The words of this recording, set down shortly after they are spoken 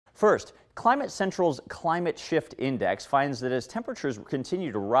First, Climate Central's Climate Shift Index finds that as temperatures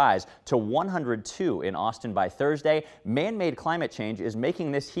continue to rise to 102 in Austin by Thursday, man-made climate change is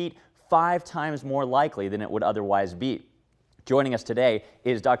making this heat 5 times more likely than it would otherwise be. Joining us today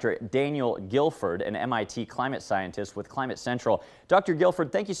is Dr. Daniel Gilford, an MIT climate scientist with Climate Central. Dr.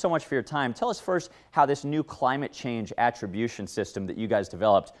 Gilford, thank you so much for your time. Tell us first how this new climate change attribution system that you guys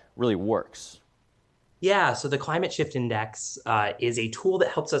developed really works. Yeah, so the Climate Shift Index is a tool that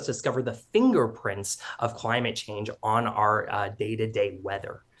helps us discover the fingerprints of climate change on our day-to-day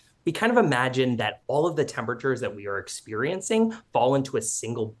weather. We kind of imagine that all of the temperatures that we are experiencing fall into a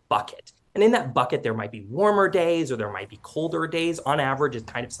single bucket. And in that bucket, there might be warmer days or there might be colder days. On average, it's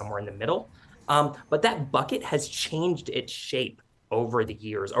kind of somewhere in the middle. But that bucket has changed its shape over the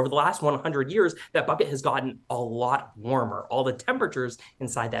years. Over the last 100 years, that bucket has gotten a lot warmer. All the temperatures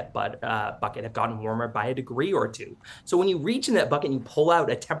inside that bucket have gotten warmer by a degree or two. So when you reach in that bucket and you pull out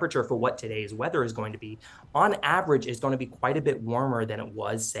a temperature for what today's weather is going to be, on average, it's going to be quite a bit warmer than it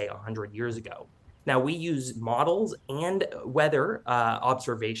was, say, 100 years ago. Now, we use models and weather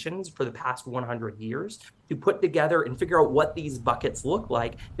observations for the past 100 years to put together and figure out what these buckets look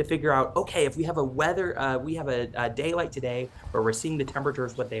like to figure out, okay, if we have a day like today where we're seeing the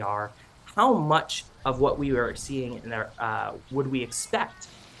temperatures what they are, how much of what we are seeing in there would we expect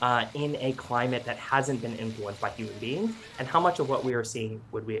in a climate that hasn't been influenced by human beings, and how much of what we are seeing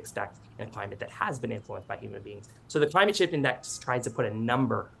would we expect in a climate that has been influenced by human beings. So the Climate Shift Index tries to put a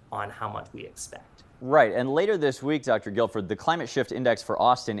number on how much we expect. Right, and later this week, Dr. Gilford, the Climate Shift Index for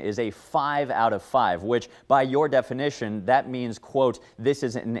Austin is a 5 out of 5, which by your definition, that means, quote, this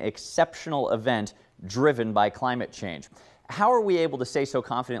is an exceptional event driven by climate change. How are we able to say so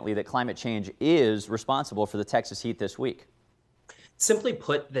confidently that climate change is responsible for the Texas heat this week? Simply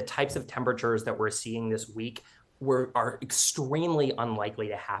put, the types of temperatures that we're seeing this week are extremely unlikely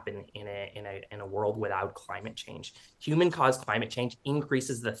to happen in a world without climate change. Human-caused climate change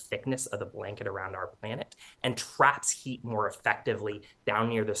increases the thickness of the blanket around our planet and traps heat more effectively down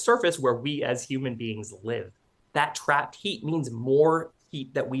near the surface where we as human beings live. That trapped heat means more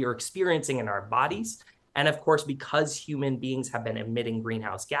heat that we are experiencing in our bodies. And of course, because human beings have been emitting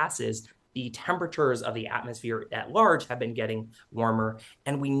greenhouse gases, the temperatures of the atmosphere at large have been getting warmer.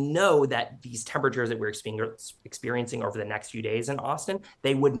 And we know that these temperatures that we're experiencing over the next few days in Austin,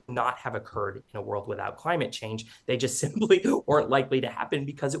 they would not have occurred in a world without climate change. They just simply weren't likely to happen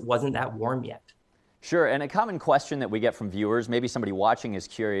because it wasn't that warm yet. Sure, and a common question that we get from viewers, maybe somebody watching is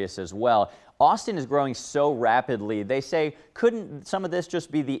curious as well. Austin is growing so rapidly. They say, couldn't some of this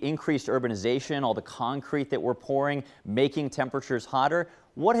just be the increased urbanization, all the concrete that we're pouring, making temperatures hotter?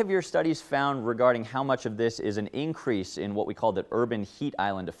 What have your studies found regarding how much of this is an increase in what we call the urban heat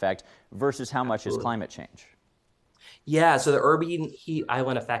island effect versus how much is climate change? Yeah, so the urban heat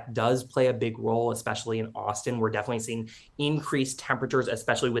island effect does play a big role, especially in Austin. We're definitely seeing increased temperatures,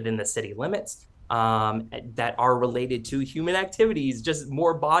 especially within the city limits. That are related to human activities, just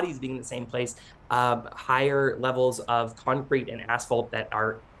more bodies being in the same place, higher levels of concrete and asphalt that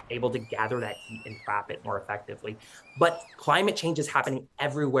are able to gather that heat and trap it more effectively. But climate change is happening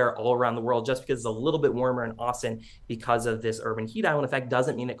everywhere all around the world. Just because it's a little bit warmer in Austin because of this urban heat island effect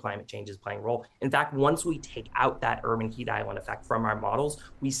doesn't mean that climate change is playing a role. In fact, once we take out that urban heat island effect from our models,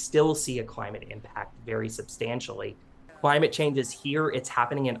 we still see a climate impact very substantially. Climate change is here. It's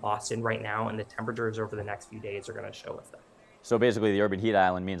happening in Austin right now, and the temperatures over the next few days are going to show us that. So basically, the urban heat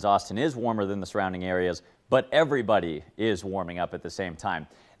island means Austin is warmer than the surrounding areas, but everybody is warming up at the same time.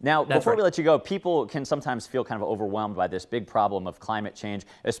 Now, before we let you go, people can sometimes feel kind of overwhelmed by this big problem of climate change,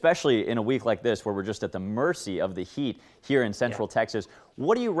 especially in a week like this where we're just at the mercy of the heat here in Central Texas.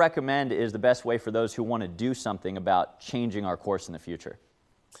 What do you recommend is the best way for those who want to do something about changing our course in the future?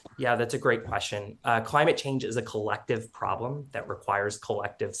 Yeah, that's a great question. Climate change is a collective problem that requires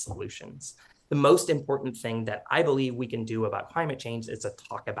collective solutions. The most important thing that I believe we can do about climate change is to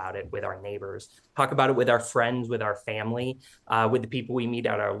talk about it with our neighbors, talk about it with our friends, with our family, with the people we meet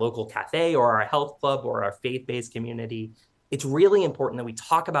at our local cafe or our health club or our faith-based community. It's really important that we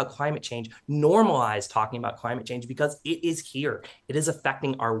talk about climate change, normalize talking about climate change because it is here. It is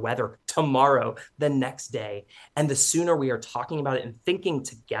affecting our weather tomorrow, the next day. And the sooner we are talking about it and thinking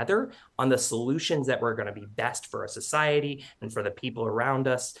together on the solutions that were going to be best for our society and for the people around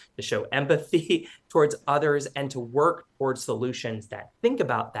us, to show empathy towards others and to work towards solutions that think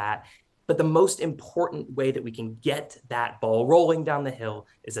about that. But the most important way that we can get that ball rolling down the hill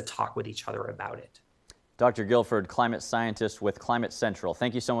is to talk with each other about it. Dr. Gilford, climate scientist with Climate Central,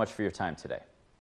 thank you so much for your time today.